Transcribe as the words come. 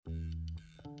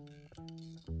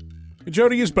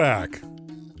Jody is back.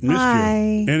 Missed Hi.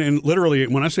 you. And literally,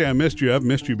 when I say I missed you, I've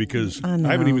missed you because I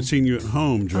haven't even seen you at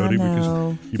home, Jody.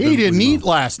 Because he didn't eat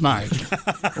last night.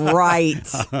 Right.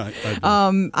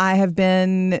 I have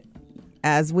been,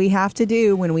 as we have to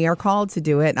do when we are called to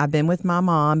do it. I've been with my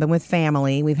mom, been with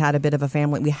family. We had a bit of a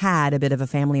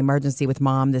family emergency with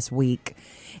Mom this week.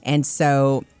 And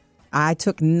so I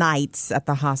took nights at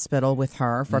the hospital with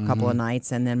her for a couple of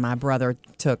nights. And then my brother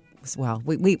took,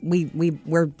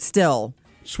 we're still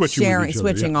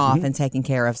switching off and taking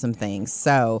care of some things.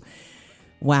 So,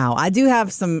 wow, I do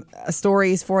have some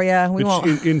stories for you.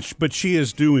 But she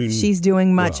is doing. She's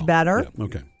doing much better. Yeah,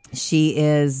 okay. She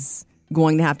is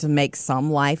going to have to make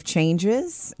some life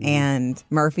changes, and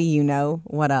Murphy, you know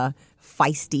what a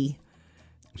feisty.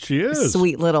 She is.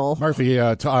 Sweet little. Murphy,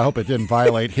 I hope it didn't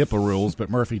violate HIPAA rules, but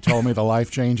Murphy told me the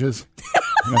life changes.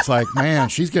 And it's like, man,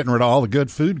 she's getting rid of all the good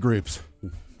food groups.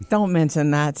 Don't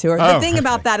mention that to her. The thing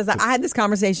about that is that I had this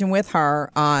conversation with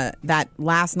her that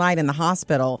last night in the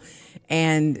hospital,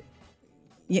 and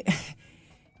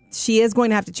she is going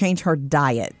to have to change her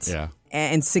diet. Yeah.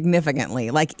 And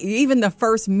significantly. Like, even the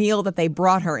first meal that they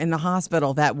brought her in the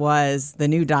hospital that was the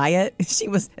new diet, she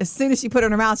was, as soon as she put it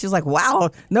in her mouth, she was like, wow,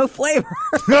 no flavor.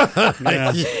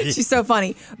 She's so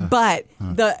funny. But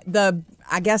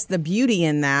I guess the beauty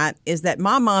in that is that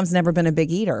my mom's never been a big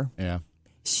eater. Yeah.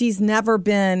 She's never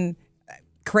been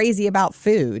crazy about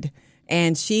food,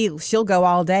 and she'll go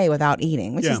all day without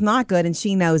eating, which is not good, and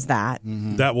she knows that.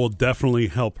 Mm-hmm. That will definitely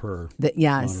help her.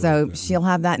 So she'll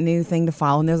have that new thing to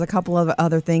follow, and there's a couple of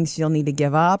other things she'll need to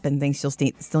give up and things she'll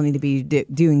still need to be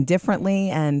doing differently.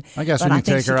 And I guess when you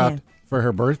take her out for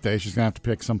her birthday, she's going to have to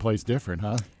pick someplace different,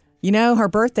 huh? You know, her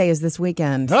birthday is this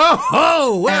weekend.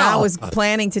 Oh, wow. And I was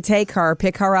planning to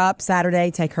pick her up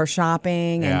Saturday, take her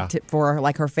shopping and for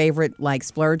like her favorite like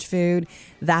splurge food.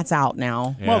 That's out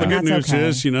now. Yeah. Well, the good news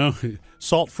is,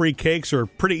 salt-free cakes are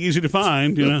pretty easy to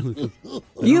find,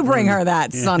 You bring her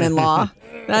that, son-in-law.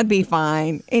 That'd be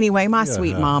fine. Anyway, my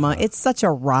sweet mama, it's such a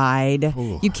ride.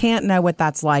 Ooh. You can't know what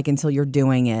that's like until you're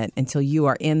doing it, until you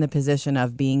are in the position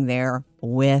of being there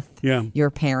with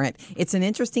your parent. It's an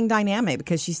interesting dynamic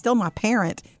because she's still my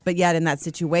parent, but yet in that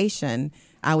situation,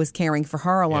 I was caring for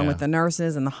her along with the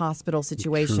nurses and the hospital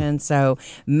situation. So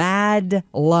mad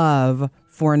love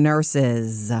for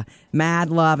nurses. Mad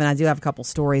love. And I do have a couple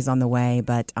stories on the way,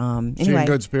 but anyway. She in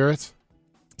good spirits?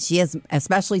 She is,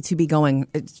 especially to be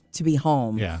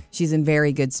home. Yeah. She's in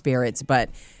very good spirits, but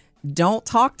don't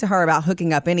talk to her about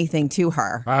hooking up anything to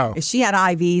her. Wow. She had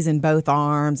IVs in both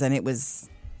arms, and it was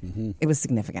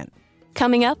significant.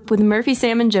 Coming up with Murphy,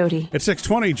 Sam, and Jody. At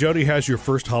 6:20, Jody has your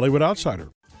first Hollywood Outsider.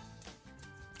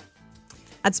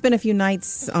 I'd spent a few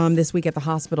nights this week at the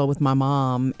hospital with my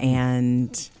mom,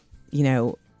 and,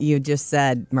 you just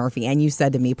said, Murphy, and you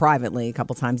said to me privately a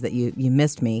couple times that you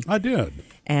missed me. I did.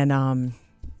 And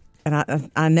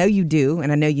I know you do,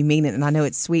 and I know you mean it, and I know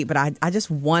it's sweet, but I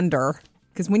just wonder,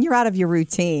 because when you're out of your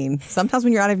routine, sometimes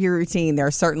when you're out of your routine, there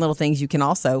are certain little things you can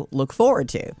also look forward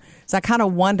to. So I kind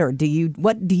of wonder, do you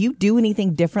do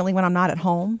anything differently when I'm not at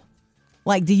home?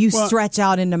 Like, do you stretch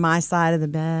out into my side of the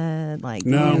bed? Like,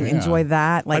 do you enjoy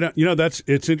that? Like,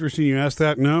 it's interesting you asked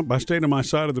that. No, I stayed on my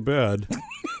side of the bed.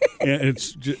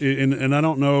 and I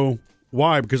don't know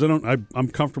why, because I'm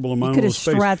comfortable in my own little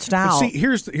space. You could have stretched out. But see,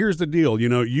 here's the deal.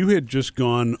 You had just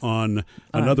gone on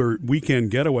another weekend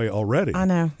getaway already. I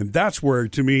know. And that's where,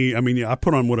 to me, I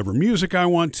put on whatever music I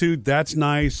want to. That's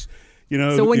nice.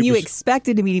 So when you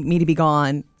expected me to be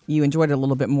gone, you enjoyed it a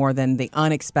little bit more than the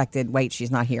unexpected, wait,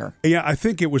 she's not here. Yeah, I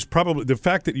think it was probably the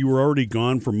fact that you were already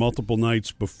gone for multiple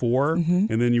nights before, and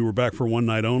then you were back for one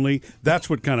night only. That's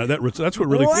what kind of that's what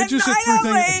really one it just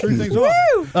night threw things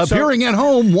off. Appearing at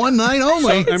home one night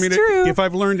only. So, true. If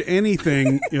I've learned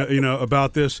anything,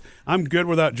 about this, I'm good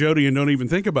without Jody and don't even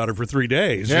think about her for 3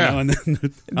 days. Yeah. And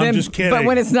then I'm just kidding. But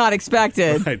when it's not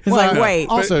expected, Right. it's like, wait.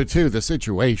 Also, too, the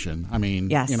situation.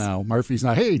 Yes. Murphy's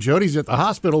not, hey, Jody's at the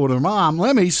hospital with her mom.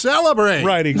 Let me celebrate.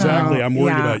 Right, exactly. No. I'm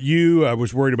worried about you. I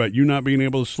was worried about you not being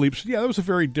able to sleep. So, that was it's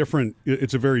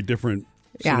a very different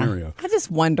scenario. I just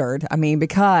wondered,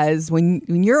 because when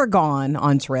you're gone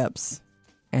on trips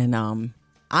and I'm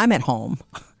at home,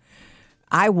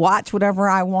 I watch whatever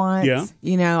I want.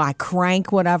 Yeah. I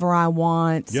crank whatever I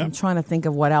want. Yeah. I'm trying to think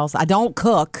of what else. I don't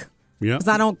cook. Yeah. Because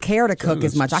I don't care to cook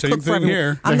as much. I Same cook for thing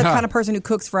here. I'm the kind of person who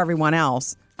cooks for everyone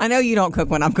else. I know you don't cook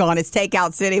when I'm gone. It's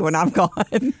takeout city when I'm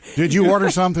gone. Did you order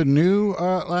something new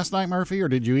last night, Murphy, or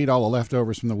did you eat all the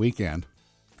leftovers from the weekend?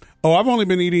 Oh, I've only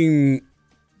been eating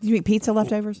Did you eat pizza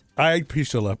leftovers? I ate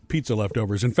pizza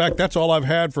leftovers. In fact, that's all I've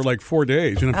had for like 4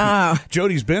 days. You know,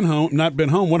 Jody's not been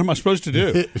home. What am I supposed to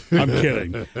do? I'm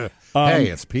kidding. Hey,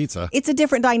 it's pizza. It's a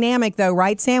different dynamic, though,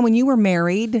 right, Sam? When you were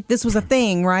married, this was a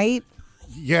thing, right?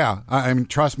 Yeah, I mean,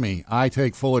 trust me, I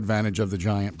take full advantage of the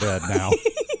giant bed now.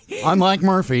 Unlike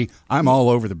Murphy, I'm all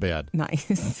over the bed.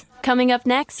 Nice. Coming up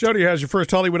next. Jody has your first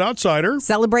Hollywood Outsider.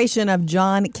 Celebration of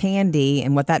John Candy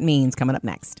and what that means coming up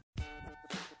next.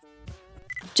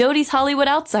 Jody's Hollywood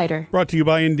Outsider. Brought to you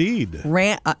by Indeed.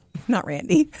 Not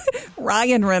Randy.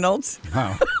 Ryan Reynolds.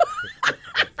 Oh.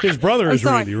 His brother is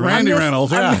Sorry. Randy, right? Randy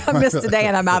Reynolds, yeah. I missed today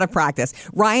and I'm out of practice.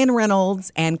 Ryan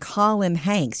Reynolds and Colin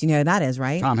Hanks. You know who that is,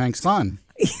 right? Tom Hanks' son.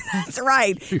 That's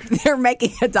right. They're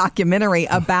making a documentary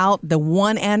about the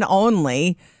one and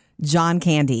only John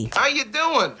Candy. How you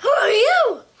doing? Who are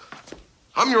you?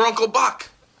 I'm your Uncle Buck.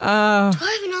 Do I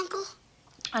have an uncle?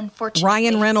 Unfortunately.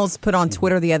 Ryan Reynolds put on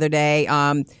Twitter the other day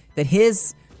that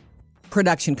his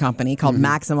production company called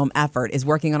Maximum Effort is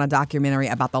working on a documentary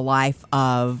about the life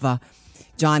of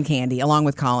John Candy, along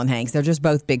with Colin Hanks. They're just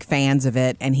both big fans of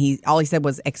it, and all he said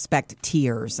was expect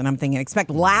tears. And I'm thinking,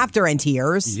 expect laughter and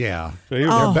tears. Yeah. So he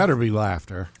was There better be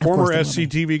laughter. former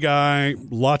SCTV guy,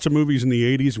 lots of movies in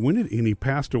the 80s. And he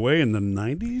passed away in the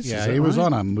 90s? Yeah, Is that he was right?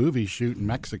 on a movie shoot in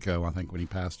Mexico, I think, when he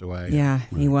passed away. Yeah,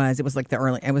 he was. It was like it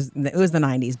was the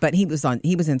 90s, but he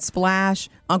was in Splash,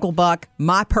 Uncle Buck,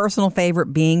 my personal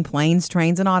favorite being Planes,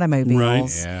 Trains, and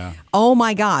Automobiles. Right. Yeah. Oh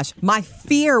my gosh. My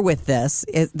fear with this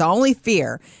is the only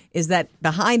fear is that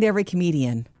behind every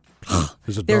comedian,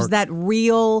 there's that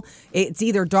real, it's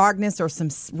either darkness or some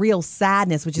real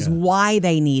sadness, which is why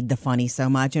they need the funny so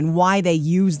much and why they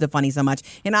use the funny so much.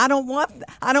 And I don't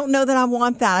know that I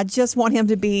want that. I just want him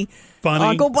to be Funny.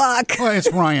 Uncle Buck. Well,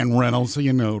 it's Ryan Reynolds, so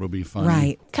you know it'll be funny.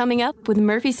 Right. Coming up with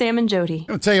Murphy, Sam, and Jody. I'm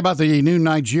going to tell you about the new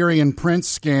Nigerian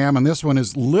prince scam, and this one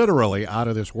is literally out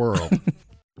of this world.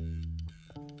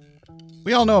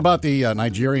 We all know about the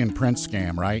Nigerian prince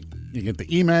scam, right? You get the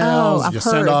emails, I've you heard.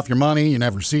 send off your money, you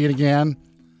never see it again.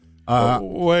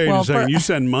 Wait a second. You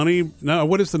send money? No,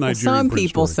 what is the Nigerian Some prince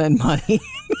people story? send money.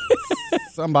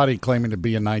 Somebody claiming to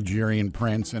be a Nigerian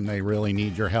prince and they really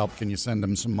need your help. Can you send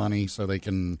them some money so they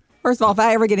can... First of all, if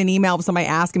I ever get an email with somebody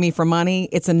asking me for money,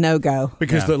 it's a no-go.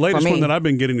 Because the latest For me. one that I've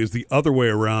been getting is the other way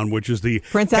around, which is the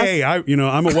Princess? Hey, I'm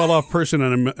a well-off person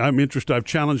and I'm interested. I've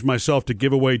challenged myself to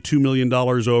give away $2 million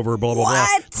over. Blah blah blah.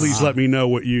 Please let me know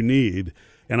what you need.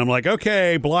 And I'm like,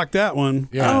 okay, block that one.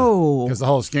 Yeah. Oh. Because the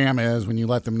whole scam is when you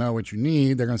let them know what you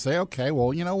need, they're going to say, okay,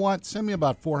 well, you know what? Send me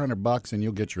about $400 and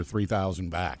you'll get your $3,000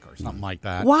 back or something like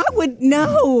that. Why would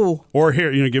no? Or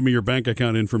here, give me your bank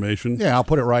account information. Yeah, I'll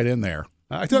put it right in there.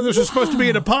 I thought this was supposed to be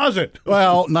a deposit.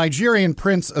 Well, Nigerian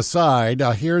prince aside,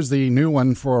 here's the new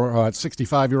one for a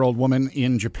 65-year-old woman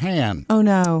in Japan. Oh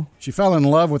no. She fell in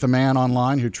love with a man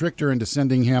online who tricked her into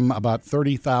sending him about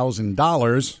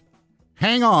 $30,000.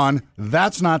 Hang on,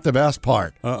 that's not the best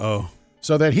part. Uh-oh.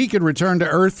 So that he could return to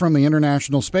Earth from the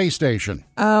International Space Station.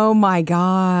 Oh my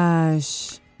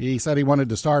gosh. He said he wanted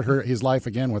to start his life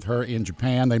again with her in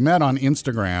Japan. They met on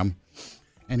Instagram,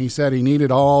 and he said he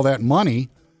needed all that money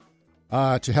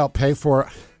to help pay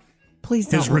for Please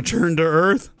don't. His return to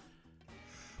Earth?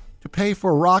 to pay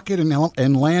for rocket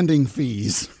and landing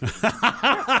fees.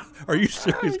 Are you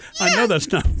serious? I know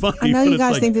that's not funny. I know but you it's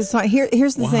guys like, think this is fun.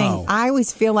 Here's the Wow. thing. I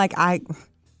always feel like I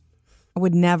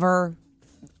would never.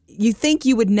 You think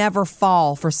you would never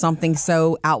fall for something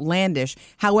so outlandish.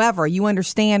 However, you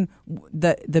understand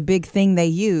the big thing they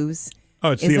use.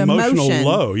 Oh, it's is the emotional emotion.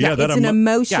 low. Yeah, that it's an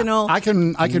emotional. I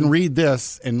can read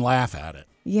this and laugh at it.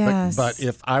 Yes. But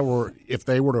if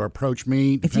they were to approach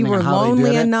me, if you depending were on how lonely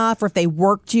they did enough, or if they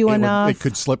worked you enough, it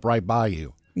could slip right by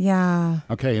you. yeah.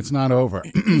 Okay, it's not over.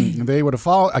 They would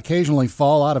occasionally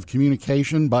fall out of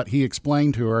communication, but he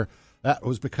explained to her that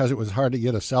was because it was hard to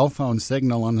get a cell phone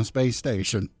signal on the space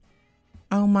station.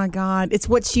 Oh my God! It's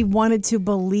what she wanted to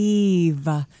believe.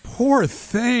 Poor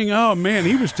thing. Oh, man,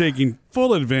 he was taking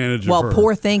full advantage of her. Well,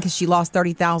 poor thing, because she lost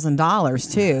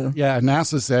 $30,000 too. Yeah,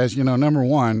 NASA says, number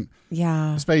one,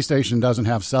 Yeah. the space station doesn't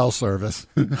have cell service.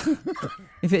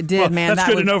 If it did, man, That's that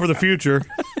good would. to know for the future.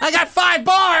 I got 5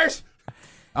 bars!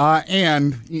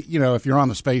 And, if you're on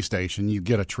the space station, you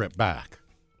get a trip back.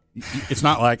 It's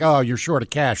not like, oh, you're short of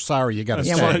cash. Sorry, you got to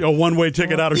It's stay. like a one-way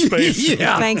ticket out of space.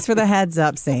 Yeah. Thanks for the heads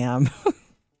up, Sam.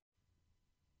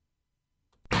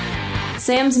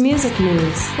 Sam's Music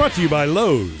News. Brought to you by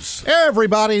Lowe's.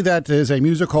 Everybody that is a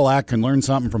musical act can learn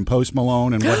something from Post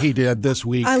Malone and what he did this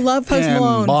week. I love Post in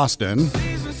Malone. Boston.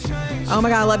 Oh my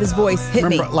God, I love his voice. Hit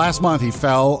Remember me. last month he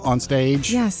fell on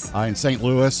stage? Yes. In St.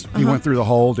 Louis. He went through the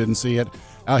hole, didn't see it.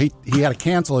 He had to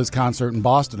cancel his concert in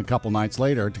Boston a couple nights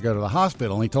later to go to the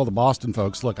hospital, and he told the Boston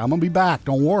folks, look, I'm going to be back,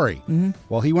 don't worry. Mm-hmm.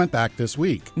 Well, he went back this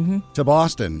week to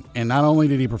Boston, and not only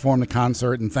did he perform the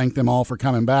concert and thank them all for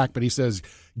coming back, but he says,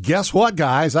 guess what,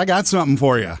 guys? I got something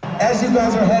for you. As you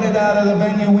guys are headed out of the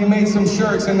venue, we made some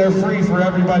shirts, and they're free for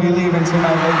everybody leaving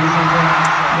tonight, ladies and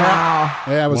gentlemen. Wow.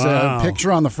 Yeah, it was a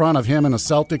picture on the front of him in a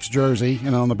Celtics jersey,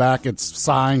 and on the back it's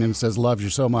signed and it says, love you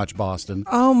so much, Boston.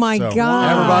 Oh, my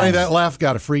God. Everybody that left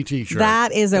got a free T-shirt.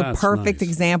 That is a That's perfect nice.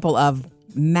 example of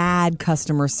mad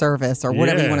customer service, or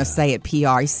whatever you want to say at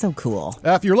PR. He's so cool.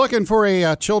 If you're looking for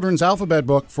a children's alphabet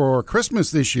book for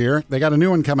Christmas this year, they got a new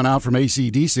one coming out from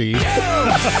AC/DC. Really?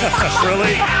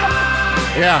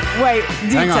 Yeah. Wait,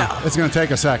 Hang on. It's going to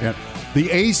take a second. The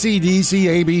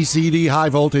AC/DC ABCD High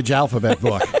Voltage Alphabet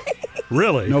Book.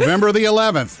 Really? November the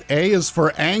 11th. A is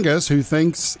for Angus, who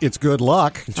thinks it's good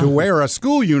luck to wear a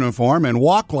school uniform and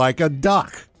walk like a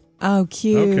duck. Oh,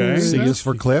 cute. Okay. C is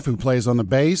for Cliff, who plays on the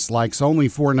bass, likes only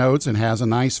 4 notes, and has a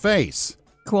nice face.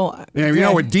 Cool. Yeah, you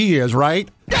know what D is, right?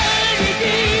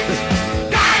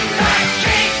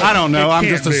 I don't know. I'm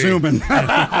just assuming.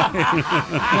 That's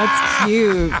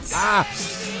cute.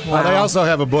 They also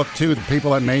have a book, too, the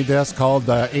people that made this, called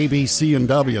ABC and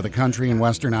W, the Country and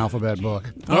Western Alphabet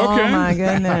Book. Oh, Okay. my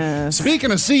goodness.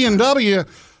 Speaking of C and W,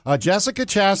 Jessica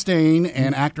Chastain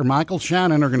and actor Michael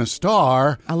Shannon are going to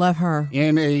star I love her.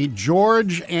 in a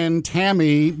George and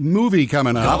Tammy movie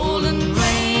coming up.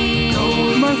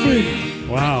 Murphy.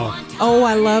 Wow. Oh,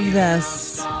 I love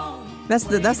this. That's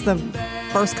the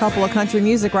first couple of country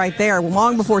music right there,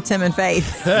 long before Tim and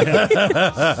Faith.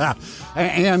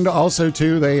 And also,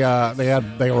 too, they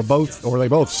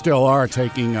both still are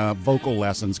taking vocal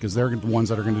lessons, because they're the ones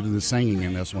that are going to do the singing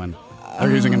in this one. They're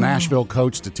using a Nashville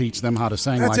coach to teach them how to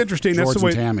sing. That's like interesting. George That's the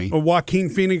way and Tammy. Joaquin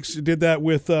Phoenix did that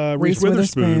with Reese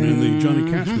Witherspoon in the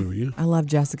Johnny Cash movie. Yeah. I love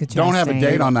Jessica Chastain. Don't have a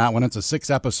date on that one. It's a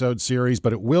 6-episode series,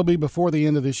 but it will be before the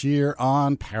end of this year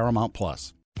on Paramount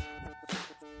Plus.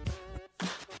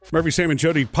 Murphy, Sam, and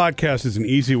Jody podcast is an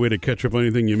easy way to catch up on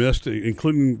anything you missed,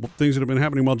 including things that have been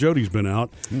happening while Jody's been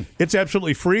out. It's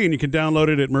absolutely free, and you can download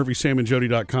it at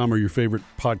murphysamandjody.com or your favorite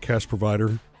podcast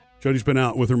provider. Jody's been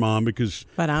out with her mom because...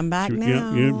 But I'm back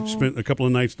now. You spent a couple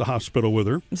of nights at the hospital with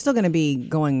her. I'm still going to be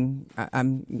going.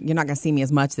 You're not going to see me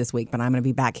as much this week, but I'm going to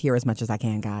be back here as much as I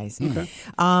can, guys. Okay.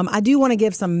 I do want to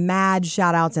give some mad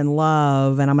shout outs and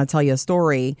love, and I'm going to tell you a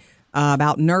story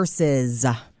about nurses.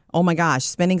 Oh my gosh,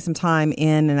 spending some time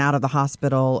in and out of the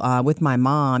hospital with my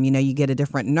mom. You know, you get a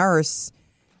different nurse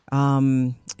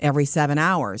every 7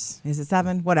 hours. Is it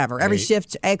 7? Whatever. Every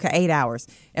shift. Okay, 8 hours.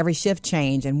 Every shift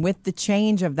change. And with the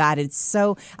change of that, it's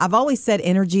so... I've always said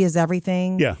energy is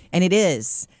everything. Yeah. And it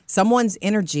is. Someone's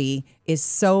energy is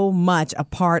so much a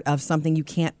part of something you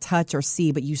can't touch or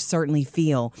see, but you certainly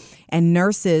feel. And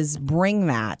nurses bring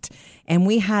that. And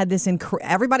we had this...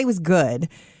 everybody was good.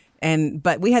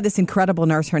 But we had this incredible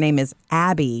nurse. Her name is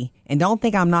Abby. And don't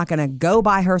think I'm not going to go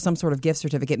buy her some sort of gift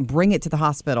certificate and bring it to the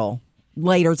hospital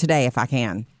later today if I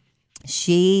can.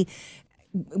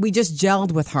 We just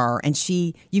gelled with her, and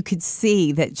you could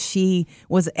see that she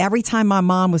was, every time my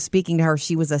mom was speaking to her,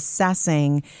 she was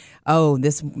assessing, oh,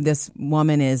 this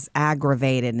woman is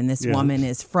aggravated and this woman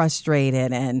is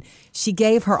frustrated, and she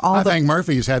gave her all I think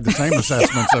Murphy's had the same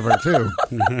assessments of her, too.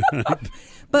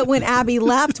 But when Abby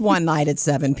left one night at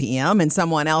 7 p.m. and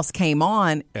someone else came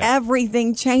on,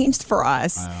 everything changed for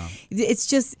us. Wow. It's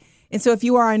just... And so if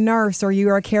you are a nurse or you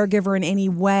are a caregiver in any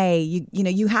way,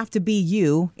 you have to be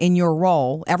you in your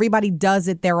role. Everybody does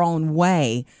it their own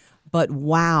way. But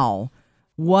wow,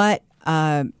 what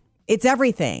it's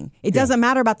everything. It doesn't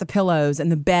matter about the pillows and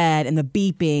the bed and the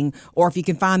beeping, or if you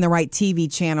can find the right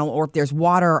TV channel, or if there's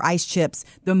water or ice chips.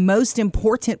 The most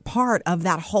important part of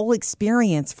that whole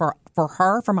experience for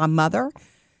her, for my mother,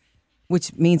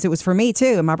 which means it was for me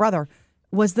too, and my brother,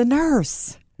 was the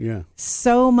nurse. Yeah.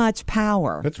 So much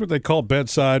power. That's what they call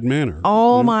bedside manner.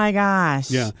 Oh, my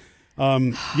gosh. Yeah. I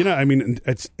mean,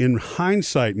 it's in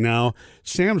hindsight now,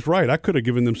 Sam's right. I could have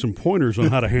given them some pointers on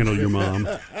how to handle your mom.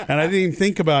 And I didn't even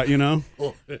think about,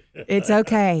 It's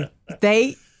okay.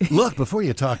 Look, before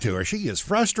you talk to her, she is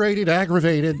frustrated,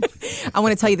 aggravated. I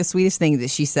want to tell you the sweetest thing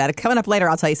that she said. Coming up later,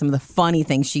 I'll tell you some of the funny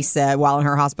things she said while in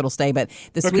her hospital stay. But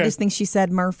the sweetest thing she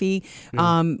said, Murphy,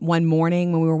 one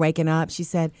morning when we were waking up, she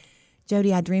said,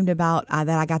 Jody, I dreamed about that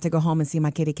I got to go home and see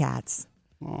my kitty cats.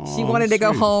 She wanted to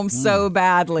go home so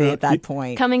badly at that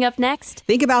point. Coming up next.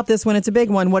 Think about this one. It's a big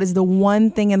one. What is the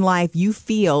one thing in life you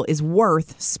feel is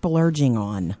worth splurging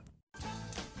on?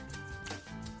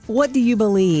 What do you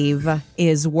believe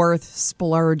is worth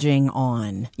splurging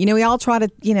on? We all try to,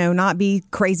 not be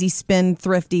crazy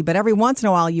spendthrifty, but every once in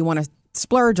a while you want to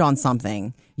splurge on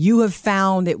something, you have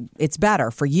found it's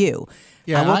better for you.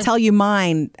 Yeah, I will tell you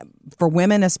mine, for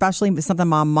women especially, it's something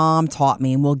my mom taught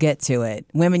me, and we'll get to it.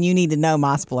 Women, you need to know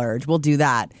my splurge. We'll do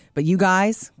that. But you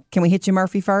guys, can we hit you,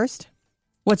 Murphy, first?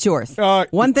 What's yours?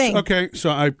 One thing. Okay, so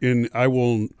I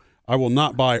will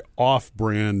not buy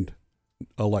off-brand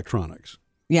electronics.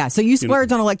 Yeah, so you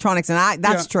splurge on electronics, and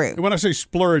that's true. When I say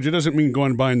splurge, it doesn't mean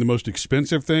going and buying the most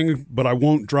expensive thing, but I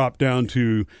won't drop down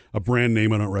to a brand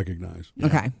name I don't recognize. Yeah.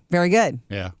 Okay, very good.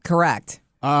 Yeah. Correct.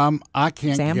 I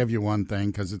can't Sam? give you one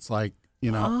thing because it's like,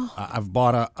 I've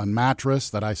bought a mattress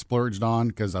that I splurged on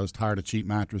because I was tired of cheap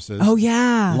mattresses. Oh,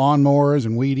 yeah. Lawnmowers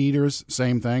and weed eaters,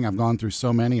 same thing. I've gone through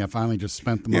so many. I finally just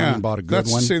spent the money and bought a good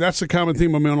one. See, that's the common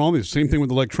theme on all these. Same thing with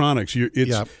electronics.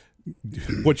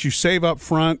 What you save up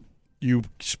front, you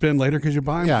spend later because you're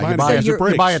buying. Yeah, you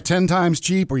buy it 10 times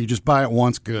cheap, or you just buy it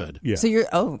once good. Yeah.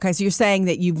 So So you're saying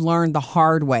that you've learned the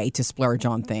hard way to splurge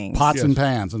on things. Pots and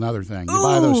pans, another thing. You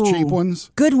buy those cheap ones.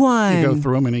 Good one. You go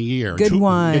through them in a year. Good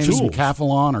one. Get you some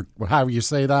Calphalon, or however you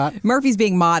say that. Murphy's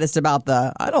being modest about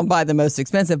I don't buy the most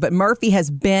expensive, but Murphy has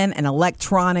been an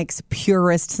electronics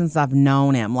purist since I've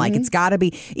known him. Like, it's got to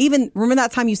be, even, remember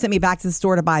that time you sent me back to the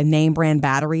store to buy name brand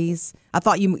batteries? I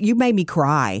thought you made me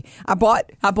cry. I bought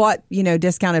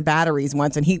discounted batteries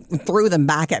once, and he threw them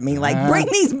back at me like, bring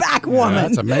these back, woman.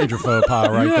 That's a major faux pas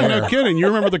right there. No kidding. You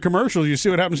remember the commercials. You see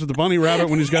what happens to the bunny rabbit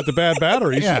when he's got the bad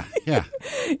batteries. Yeah.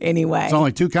 Anyway. There's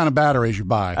only two kind of batteries you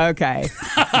buy. Okay.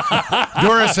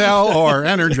 Duracell or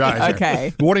Energizer.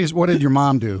 Okay. What did your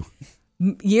mom do?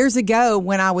 Years ago,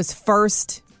 when I was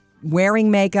first wearing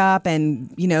makeup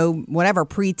and, whatever,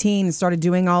 preteen, and started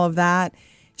doing all of that,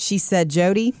 she said,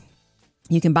 Jody,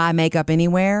 you can buy makeup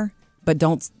anywhere, but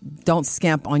don't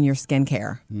skimp on your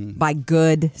skincare. Buy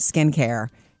good skincare.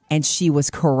 And she was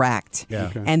correct. Yeah.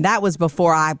 Okay. And that was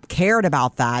before I cared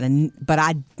about that. But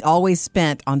I always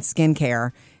spent on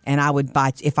skincare, and I would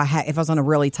buy, if I was on a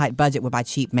really tight budget, would buy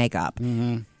cheap makeup.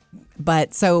 Mm-hmm.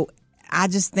 But so I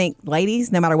just think,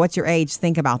 ladies, no matter what your age,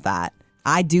 think about that.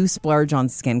 I do splurge on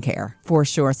skincare for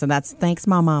sure. So that's thanks,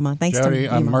 my mama. Thanks, Jody,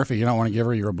 to Murphy. You don't want to give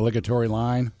her your obligatory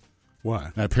line.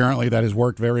 Why? And apparently that has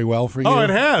worked very well for you. Oh,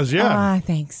 it has, yeah.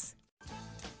 Thanks.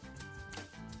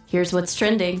 Here's what's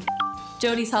trending.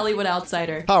 Jody's Hollywood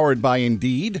Outsider. Powered by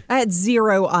Indeed. I had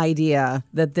zero idea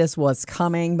that this was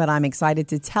coming, but I'm excited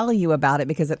to tell you about it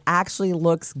because it actually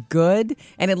looks good,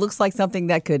 and it looks like something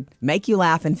that could make you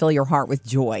laugh and fill your heart with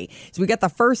joy. So we got the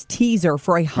first teaser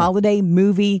for a holiday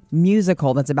movie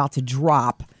musical that's about to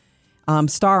drop.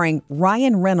 Starring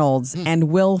Ryan Reynolds and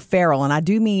Will Ferrell, and I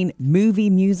do mean movie,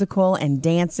 musical, and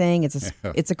dancing.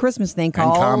 It's a Christmas thing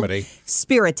called and comedy.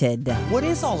 Spirited. What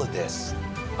is all of this?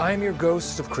 I am your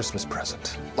ghost of Christmas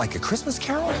present. Like a Christmas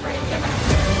carol? What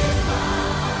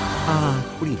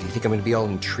do you think I'm going to be all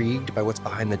intrigued by what's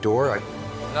behind the door?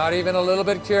 Not even a little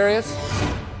bit curious?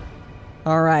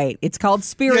 All right, it's called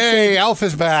Spirited. Yay, Elf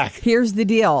is back. Here's the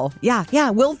deal. Yeah,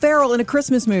 Will Ferrell in a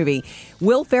Christmas movie.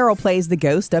 Will Ferrell plays the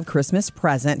ghost of Christmas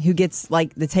Present, who gets,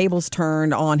 like, the tables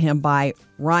turned on him by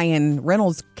Ryan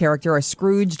Reynolds' character, a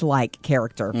Scrooged-like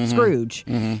character. Mm-hmm. Scrooge.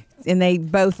 Mm-hmm. And they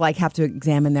both, like, have to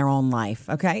examine their own life,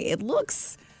 okay?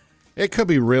 It could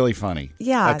be really funny.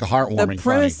 Yeah. Like a heartwarming The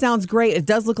premise sounds great. It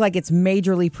does look like it's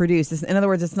majorly produced. In other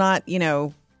words, it's not,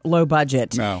 low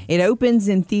budget. No. It opens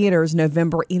in theaters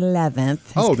November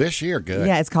 11th. Oh, this year. Good.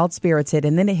 Yeah, it's called Spirited,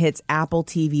 and then it hits Apple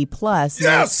TV Plus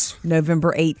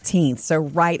November 18th. So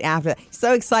right after that.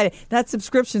 So excited. That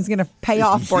subscription's going to pay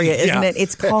off for you, isn't it?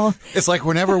 It's called... It's like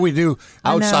whenever we do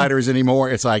Outsiders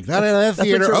anymore, it's like, that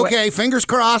theater. Okay, fingers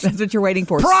crossed. That's what you're waiting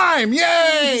for. Prime,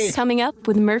 yay! Coming up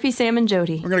with Murphy, Sam, and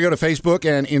Jody. We're going to go to Facebook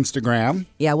and Instagram.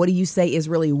 Yeah, what do you say is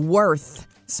really worth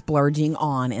splurging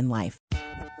on in life?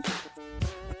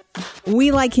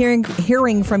 We like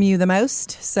hearing from you the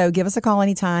most, so give us a call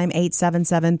anytime,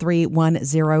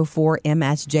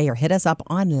 877-3104-MSJ, or hit us up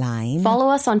online. Follow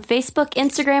us on Facebook,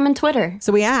 Instagram, and Twitter.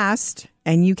 So we asked,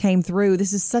 and you came through.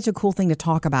 This is such a cool thing to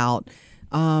talk about.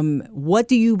 What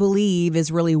do you believe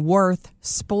is really worth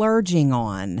splurging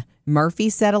on? Murphy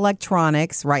said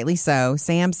electronics, rightly so.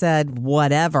 Sam said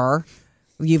whatever.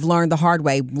 You've learned the hard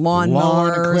way. Lawn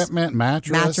equipment,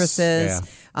 mattresses. Yeah.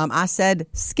 I said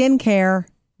skincare.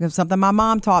 Something my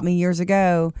mom taught me years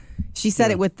ago. She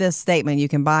said it with this statement: you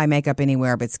can buy makeup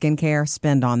anywhere, but skincare,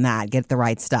 spend on that. Get the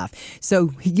right stuff. So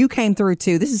you came through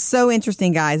too. This is so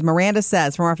interesting, guys. Miranda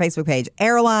says from our Facebook page,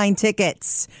 airline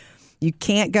tickets. You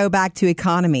can't go back to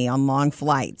economy on long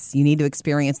flights. You need to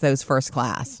experience those first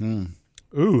class.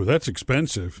 Ooh, that's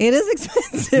expensive. It is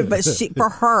expensive, but for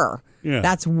her, Yeah.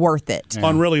 That's worth it.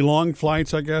 On really long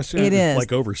flights, I guess. It is.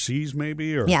 Like overseas,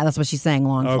 maybe? Or Yeah, that's what she's saying,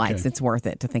 long flights. It's worth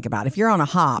it to think about. If you're on a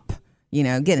hop,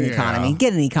 get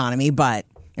an economy. But,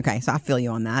 okay, so I feel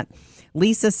you on that.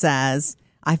 Lisa says,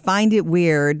 I find it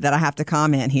weird that I have to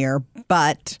comment here,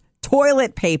 but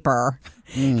toilet paper,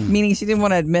 meaning she didn't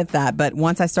want to admit that. But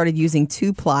once I started using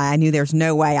 2-ply, I knew there's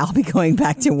no way I'll be going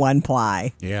back to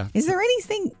 1-ply. Yeah. Is there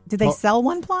anything, did they sell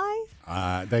 1-ply?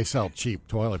 They sell cheap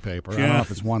toilet paper. I Yeah. don't know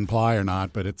if it's 1-ply or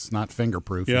not, but it's not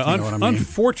fingerproof. Yeah, if you know what I mean.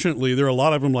 Unfortunately, there are a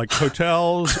lot of them like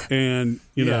hotels and,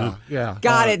 you know. Yeah.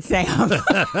 Got it, Sam.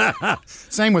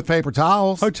 Same with paper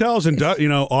towels. Hotels and,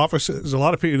 offices. A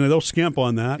lot of people, they'll skimp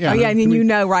on that. Yeah. Oh, yeah, and then you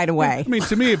know right away. I mean,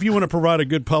 to me, if you want to provide a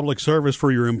good public service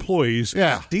for your employees,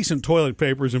 Yeah. decent toilet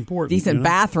paper is important. Decent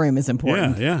bathroom is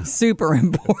important. Yeah. Super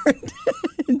important.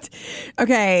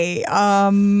 Okay.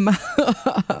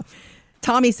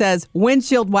 Tommy says,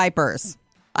 windshield wipers.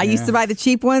 I used to buy the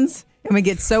cheap ones, and we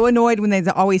get so annoyed when they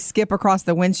always skip across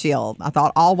the windshield. I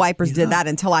thought all wipers did that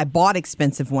until I bought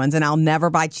expensive ones, and I'll never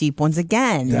buy cheap ones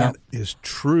again. That is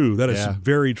true. That is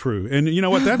very true. And you know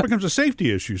what? That becomes a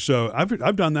safety issue. So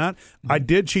I've done that. I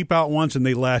did cheap out once, and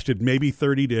they lasted maybe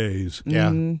 30 days.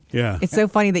 Yeah. Yeah. It's so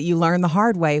funny that you learn the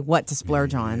hard way what to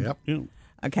splurge on. Yep. Yeah.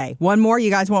 Okay, one more.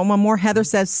 You guys want one more? Heather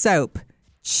says soap.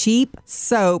 Cheap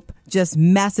soap just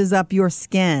messes up your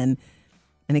skin.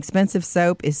 An expensive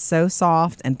soap is so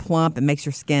soft and plump. It makes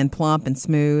your skin plump and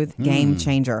smooth. Game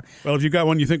changer. Well, if you got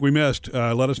one you think we missed,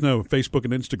 let us know. Facebook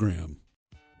and Instagram.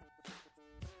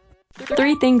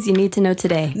 3 things you need to know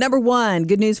today. Number 1,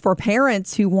 good news for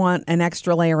parents who want an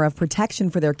extra layer of protection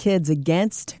for their kids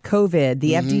against COVID.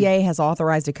 The FDA has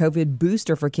authorized a COVID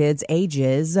booster for kids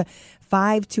ages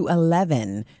 5 to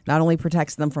 11. Not only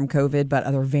protects them from COVID, but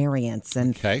other variants.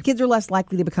 And kids are less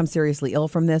likely to become seriously ill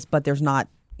from this, but there's not,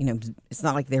 it's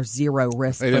not like there's zero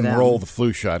risk They for didn't them. roll the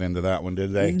flu shot into that one,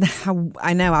 did they?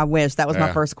 I know, I wish. That was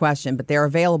my first question. But they're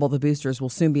available. The boosters will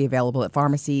soon be available at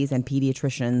pharmacies and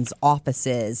pediatricians'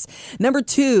 offices. Number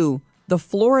 2, the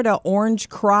Florida orange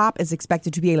crop is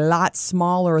expected to be a lot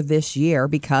smaller this year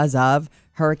because of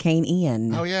Hurricane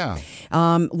Ian. Oh, yeah.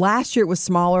 Last year it was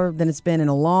smaller than it's been in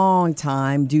a long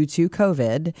time due to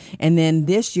COVID. And then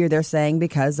this year they're saying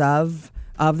because of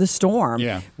the storm.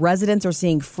 Yeah. Residents are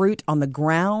seeing fruit on the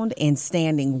ground and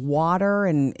standing water,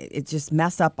 and it just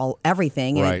messed up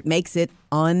everything, and it makes it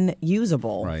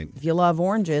unusable. Right. If you love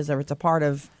oranges or it's a part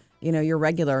of, your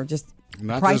regular just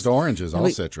Not price, just oranges, all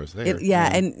citrus. There.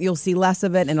 and you'll see less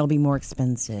of it, and it'll be more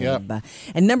expensive. Yep.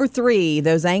 And number 3,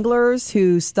 those anglers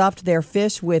who stuffed their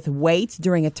fish with weights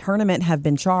during a tournament have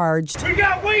been charged. We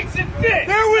got weights and fish.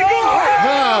 There we go.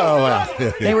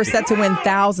 Oh, They were set to win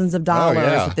thousands of dollars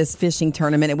yeah. at this fishing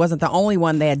tournament. It wasn't the only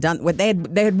one they had done.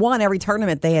 They had won every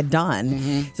tournament they had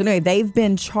done. So anyway, they've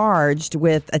been charged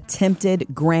with attempted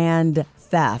grand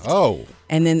theft. Oh.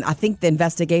 And then I think the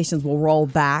investigations will roll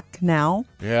back now.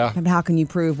 Yeah. And how can you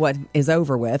prove what is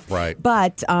over with? Right.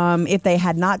 But if they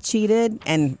had not cheated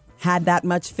and had that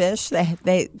much fish,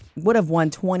 they would have won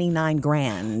 29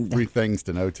 grand. 3 things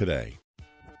to know today.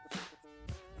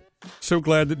 So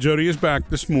glad that Jody is back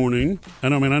this morning.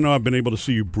 And I know I've been able to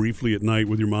see you briefly at night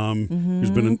with your mom,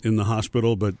 who's been in the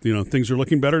hospital, but things are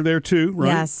looking better there too,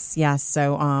 right? Yes.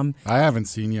 So I haven't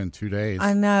seen you in 2 days.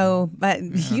 I know, but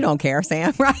you don't care,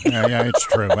 Sam, right? Yeah, it's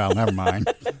true. Well, never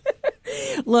mind.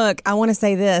 Look, I want to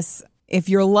say this. If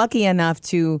you're lucky enough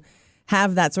to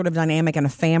have that sort of dynamic in a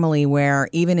family where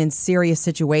even in serious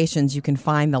situations you can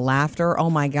find the laughter, oh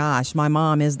my gosh, my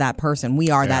mom is that person. We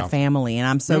are that family, and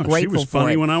I'm so grateful for it. She was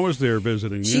funny when I was there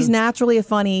visiting. She's naturally a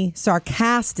funny,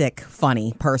 sarcastic,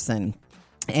 funny person.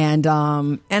 And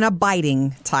a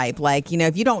biting type. Like,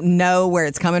 if you don't know where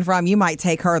it's coming from, you might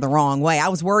take her the wrong way. I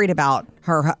was worried about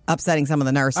her upsetting some of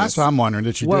the nurses. That's what I'm wondering.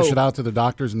 Did she dish it out to the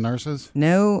doctors and nurses?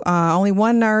 No, only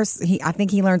one nurse. I think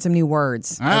he learned some new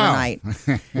words overnight.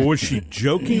 Well, was she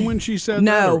joking when she said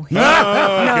No. that? No.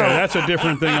 Okay, that's a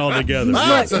different thing altogether.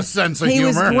 That's a sense of humor. He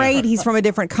was great. He's from a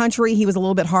different country. He was a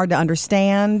little bit hard to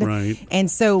understand. Right. And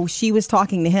so she was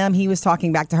talking to him. He was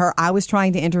talking back to her. I was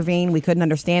trying to intervene. We couldn't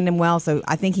understand him well. So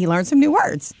I think he learned some new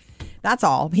words. That's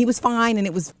all. He was fine, and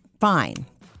it was fine.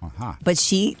 But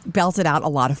she belted out a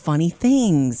lot of funny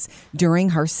things during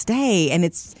her stay, and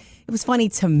it was funny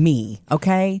to me,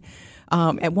 okay?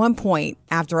 At one point,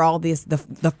 after all this,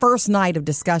 the first night of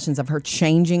discussions of her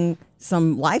changing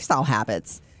some lifestyle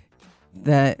habits,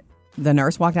 the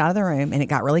nurse walked out of the room, and it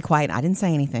got really quiet. I didn't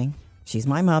say anything. She's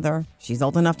my mother. She's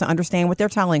old enough to understand what they're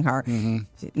telling her.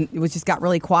 It just got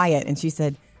really quiet, and she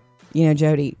said,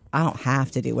 Jody, I don't have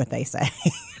to do what they say.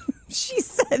 She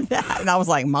said that. And I was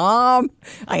like, Mom,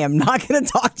 I am not going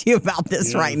to talk to you about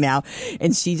this right now.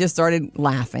 And she just started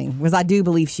laughing because I do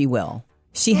believe she will.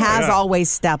 She has always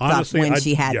stepped Honestly, up when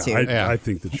she had to. I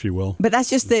think that she will. But that's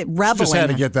just the rebel. Just had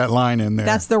to get that line in there.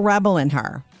 That's the rebel in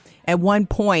her. At one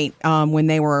point, when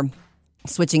they were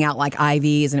switching out like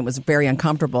IVs and it was very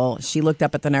uncomfortable, she looked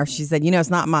up at the nurse. She said,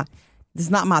 "This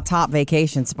is not my top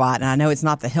vacation spot, and I know it's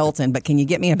not the Hilton, but can you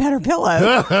get me a better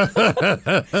pillow?"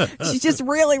 She's just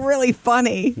really, really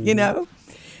funny,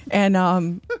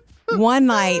 And one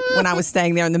night when I was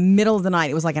staying there in the middle of the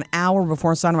night, it was like an hour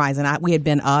before sunrise, and we had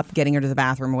been up getting her to the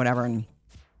bathroom or whatever, and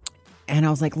I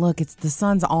was like, "Look, the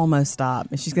sun's almost up,"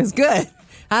 and she goes, "Good.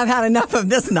 I've had enough of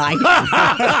this night."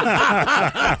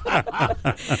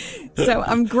 So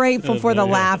I'm grateful for the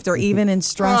laughter, even in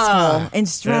stressful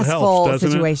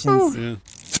situations. Yeah.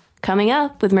 Coming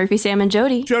up with Murphy, Sam, and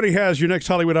Jody. Jody has your next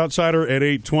Hollywood Outsider at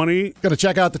 8:20. Going to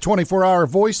check out the 24-hour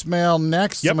voicemail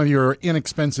next. Some of your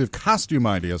inexpensive costume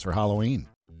ideas for Halloween.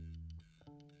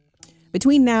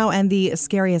 Between now and the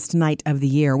scariest night of the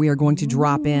year, we are going to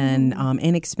drop in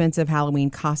inexpensive Halloween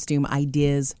costume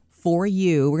ideas for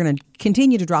you. We're going to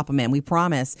continue to drop them in, we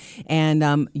promise.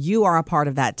 And you are a part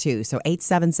of that, too. So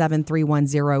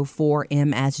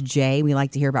 877-310-4MSJ. We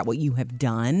like to hear about what you have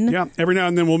done. Yeah, every now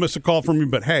and then we'll miss a call from you,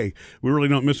 but hey, we really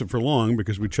don't miss it for long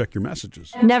because we check your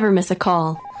messages. Never miss a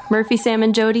call. Murphy, Sam,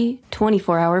 and Jody,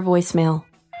 24-hour voicemail.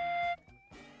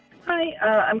 Hi,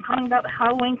 I'm calling about the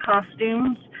Halloween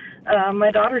costumes.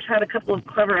 My daughter's had a couple of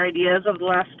clever ideas over the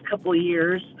last couple of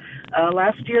years.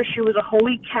 Last year she was a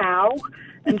holy cow,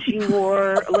 and she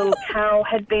wore a little cow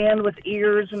headband with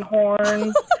ears and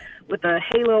horns with a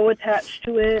halo attached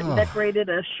to it, and decorated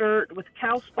a shirt with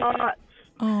cow spots,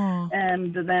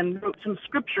 and then wrote some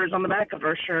scriptures on the back of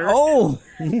her shirt.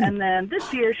 And then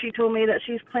this year she told me that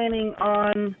she's planning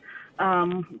on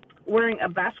wearing a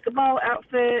basketball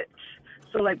outfit,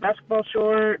 so like basketball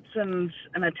shorts and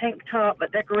a tank top,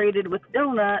 but decorated with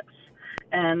donuts,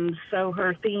 and so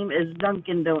her theme is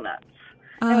Dunkin' Donuts.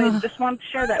 Anyways, just wanted to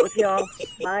share that with y'all.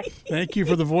 Bye. Thank you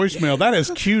for the voicemail. That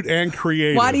is cute and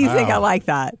creative. Why do you think I like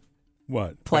that?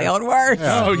 What? Play on words.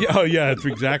 Yeah. Oh, yeah, it's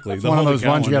exactly. It's one of those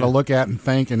ones you got to look at and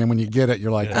think, and then when you get it,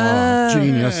 you're like,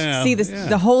 genius. Yeah. See,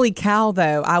 the holy cow,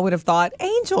 though, I would have thought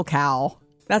angel cow.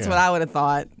 That's what I would have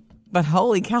thought. But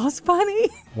holy cow's funny.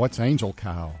 What's angel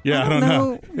cow? Yeah, I don't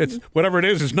know. It's whatever it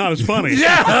is. It's not as funny.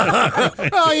 Yeah.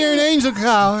 Oh, you're an angel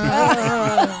cow.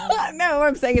 No, what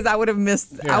I'm saying is I would have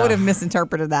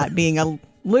misinterpreted that being a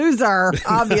loser.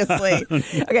 Obviously.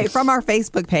 Okay, from our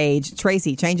Facebook page,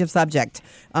 Tracy, change of subject,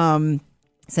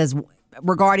 says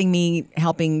regarding me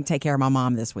helping take care of my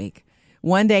mom this week.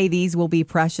 One day, these will be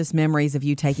precious memories of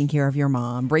you taking care of your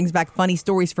mom. Brings back funny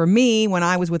stories for me when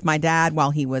I was with my dad while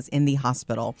he was in the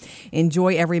hospital.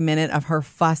 Enjoy every minute of her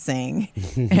fussing.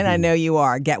 And I know you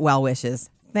are. Get well wishes.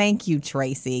 Thank you,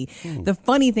 Tracy. The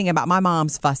funny thing about my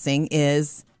mom's fussing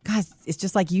is, guys, it's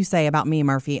just like you say about me,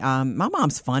 Murphy. My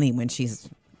mom's funny when she's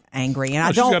angry.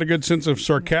 And she's got a good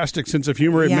sarcastic sense of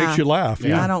humor. It makes you laugh.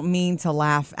 Yeah. I don't mean to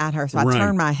laugh at her, so I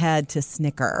turn my head to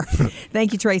snicker.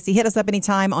 Thank you, Tracy. Hit us up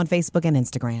anytime on Facebook and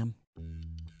Instagram.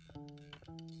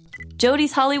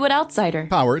 Jody's Hollywood Outsider.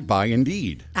 Powered by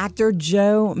Indeed. Actor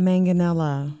Joe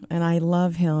Manganiello, and I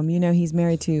love him. You know, he's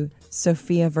married to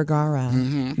Sofia Vergara,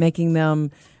 making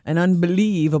them an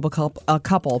unbelievable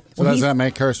couple. So does that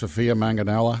make her Sofia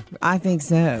Manganiello? I think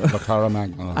so. Vergara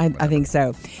Manganiello. I think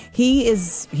so. He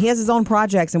has his own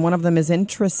projects, and one of them is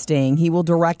interesting. He will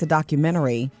direct a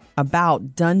documentary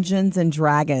about Dungeons and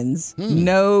Dragons.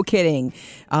 No kidding.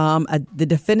 The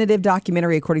definitive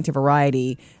documentary, according to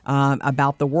Variety,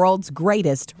 about the world's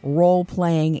greatest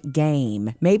role-playing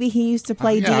game. Maybe he used to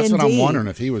play D&D. That's what I'm wondering,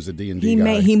 if he was a D&D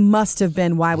guy. He must have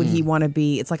been. Why would he want to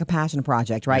be? It's like a passion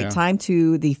project, right? Yeah. Time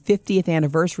to the 50th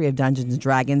anniversary of Dungeons and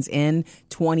Dragons in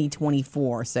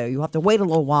 2024. So you'll have to wait a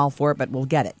little while for it, but we'll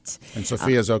get it. And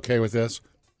Sophia's okay with this?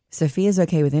 Sophia's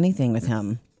okay with anything with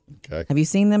him. Okay. Have you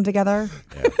seen them together?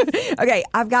 Yeah. Okay,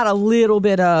 I've got a little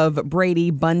bit of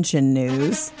Brady Bunchen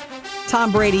news.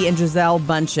 Tom Brady and Gisele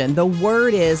Bundchen. The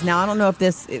word is, now I don't know if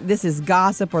this is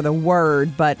gossip or the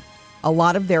word, but a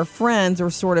lot of their friends are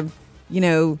sort of,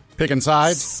 picking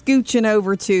sides? Scooching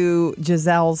over to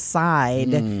Giselle's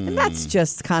side. And that's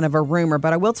just kind of a rumor.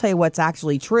 But I will tell you what's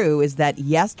actually true is that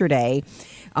yesterday,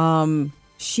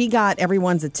 she got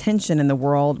everyone's attention in the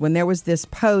world when there was this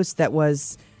post that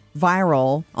was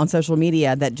viral on social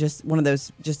media, that just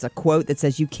a quote that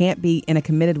says, "You can't be in a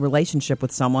committed relationship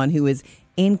with someone who is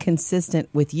inconsistent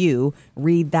with you.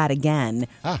 Read that again."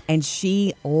 And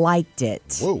she liked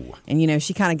it. Whoa. And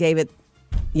she kind of gave it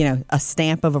a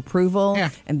stamp of approval.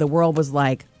 And the world was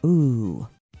like, ooh.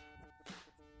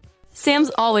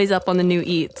 Sam's always up on the new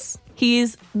eats.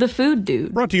 He's the food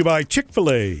dude. Brought to you by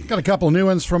Chick-fil-A. Got a couple new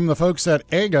ones from the folks at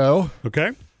Eggo. Okay.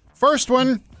 First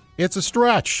one, it's a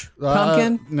stretch.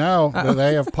 Pumpkin? No,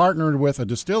 they have partnered with a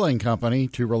distilling company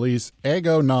to release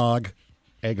Eggo Nog.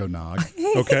 Okay.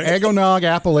 Eggo Nog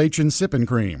Appalachian Sippin'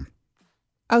 Cream.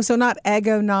 Oh, so not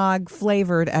Eggo-Nog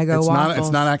flavored Eggo waffles.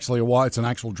 It's not actually it's an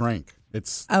actual drink.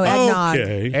 It's eggnog.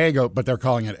 Okay. Eggo, but they're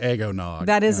calling it Eggo Nog.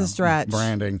 That is a stretch.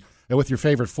 Branding. And with your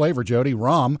favorite flavor, Jody,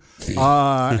 rum,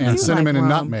 and cinnamon and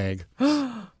nutmeg.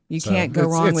 You can't go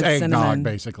wrong with eggnog, cinnamon.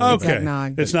 basically. It's Okay.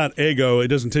 eggnog. It's not Eggo. It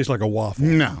doesn't taste like a waffle.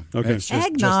 No. Okay. It's just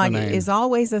Eggnog the name. is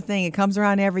always a thing. It comes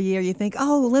around every year. You think,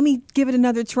 oh, let me give it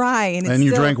another try. And it's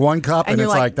you still, drink one cup, and you're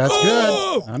it's like, that's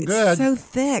good. I'm it's good. so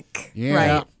thick. Yeah.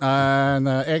 Right. And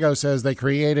Eggo says they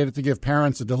created it to give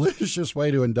parents a delicious way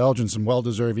to indulge in some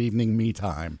well-deserved evening me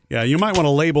time. Yeah, you might want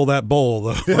to label that bowl,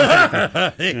 though.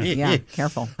 Yeah,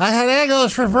 careful. I had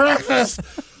Eggos for breakfast.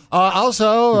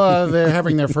 Also, they're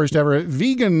having their first ever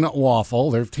vegan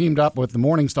waffle. They've teamed up with the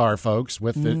Morningstar folks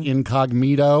with the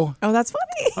Incognito. Oh, that's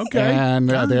funny. Okay. And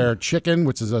their chicken,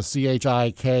 which is a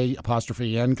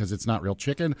CHIK''N because it's not real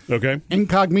chicken. Okay.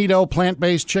 Incognito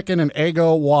plant-based chicken and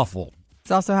Eggo waffle.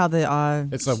 It's also how the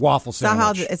It's a waffle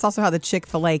sandwich. it's also how the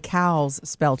Chick-fil-A cows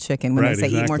spell chicken when Right, they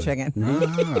say eat more exactly.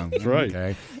 chicken. That's right.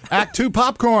 Okay. Act 2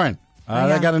 popcorn.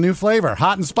 They got a new flavor,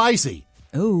 hot and spicy.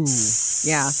 Ooh,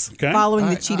 yeah. Okay. Following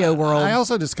the Cheeto world. I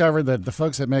also discovered that the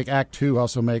folks that make Act 2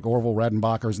 also make Orville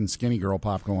Redenbacher's and Skinny Girl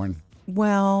popcorn.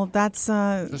 Well, that's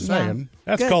Just saying.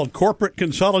 That's Good. called corporate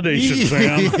consolidation,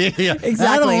 Sam. Exactly.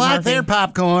 I don't like Murphy. their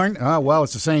popcorn. Oh, well,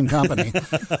 it's the same company.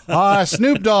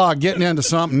 Snoop Dogg getting into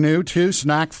something new, too,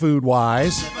 snack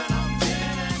food-wise.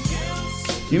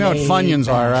 You know what Funyuns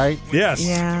are, right? Yes.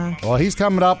 Yeah. Well, he's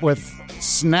coming up with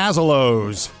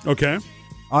Snazzalos. Okay.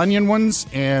 Onion ones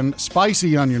and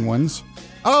spicy onion ones.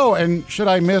 Oh, and should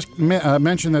I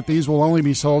mention that these will only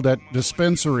be sold at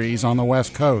dispensaries on the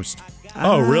West Coast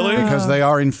Oh, really? because they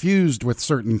are infused with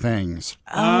certain things.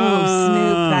 Oh,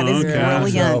 Snoop, that is okay. So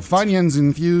brilliant. Funyuns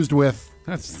infused with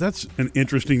That's an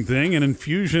interesting thing. An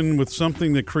infusion with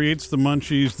something that creates the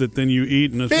munchies that then you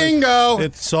eat. And bingo.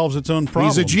 It solves its own problem.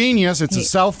 He's a genius. It's a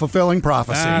self-fulfilling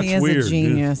prophecy. That's He is weird. a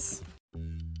genius.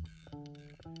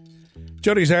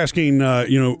 Jody's asking,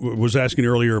 was asking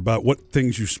earlier about what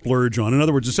things you splurge on. In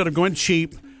other words, instead of going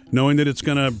cheap, knowing that it's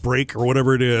going to break or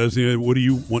whatever it is, what do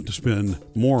you want to spend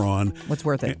more on? What's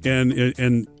worth it?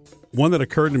 And one that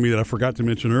occurred to me that I forgot to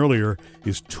mention earlier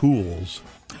is tools.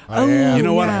 Oh, yeah. You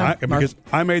know yeah. what? Because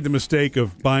I made the mistake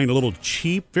of buying a little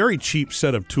very cheap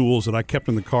set of tools that I kept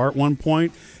in the car at one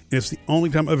point. It's the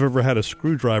only time I've ever had a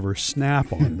screwdriver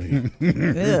snap on me.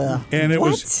 Ugh. And it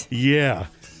What? was, yeah.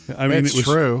 I mean, It's it was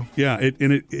true. Yeah, it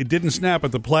didn't snap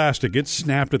at the plastic; it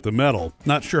snapped at the metal.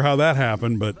 Not sure how that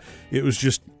happened, but it was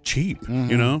just cheap,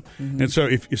 you know. And so,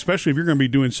 especially if you're going to be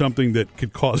doing something that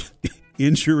could cause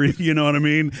injury, you know what I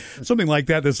mean? Something like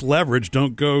that's leverage.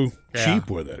 Don't go cheap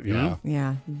with it. You know,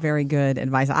 Yeah, very good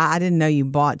advice. I didn't know you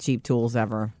bought cheap tools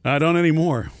ever. I don't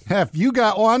anymore. Have you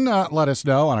got one? Let us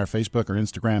know on our Facebook or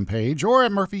Instagram page or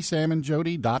at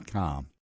murphysamandjody.com.